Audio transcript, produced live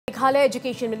Meghalaya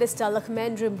Education Minister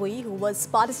Lakshman Rimbui, who was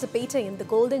participating in the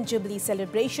Golden Jubilee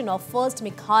celebration of 1st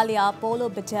Meghalaya Polo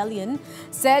Battalion,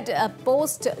 said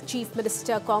post-Chief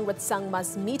Minister Congress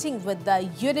Sangma's meeting with the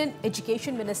Union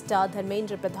Education Minister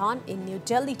Dharmendra Pradhan in New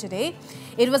Delhi today,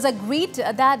 it was agreed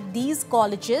that these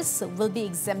colleges will be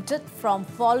exempted from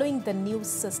following the new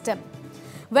system.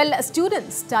 Well,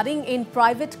 students studying in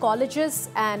private colleges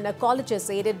and colleges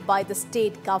aided by the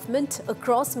state government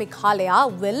across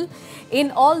Meghalaya will,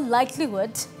 in all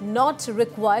likelihood, not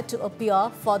required to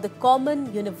appear for the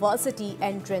common university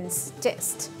entrance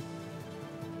test.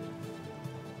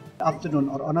 Afternoon,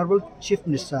 our Honorable Chief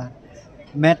Minister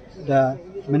met the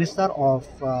Minister of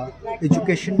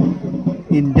Education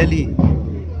in Delhi,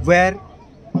 where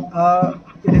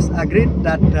it is agreed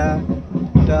that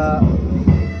the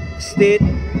state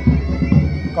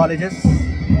colleges,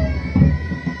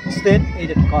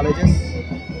 state-aided colleges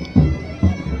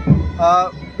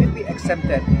will be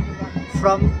exempted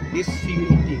from this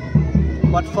CUET.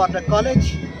 But for the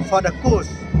college, for the course,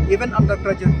 even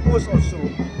undergraduate course also,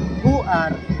 who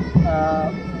are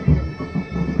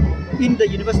in the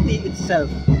university itself,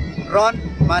 run,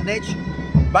 managed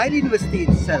by the university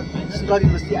itself, Central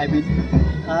University I mean,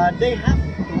 they have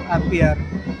to appear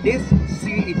this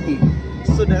CUET.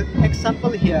 So the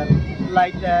example here,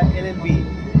 like the LLB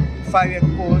 5-year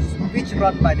course which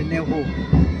run by the NEHO,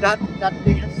 that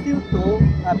they have still to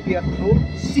appear through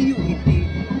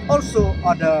CUET. Also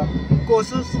other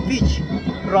courses which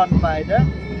run by the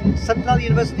Central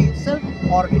University itself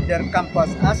or in their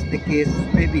campus, as the case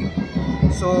may be.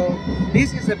 So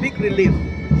this is a big relief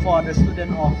for the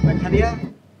student of Meghalaya.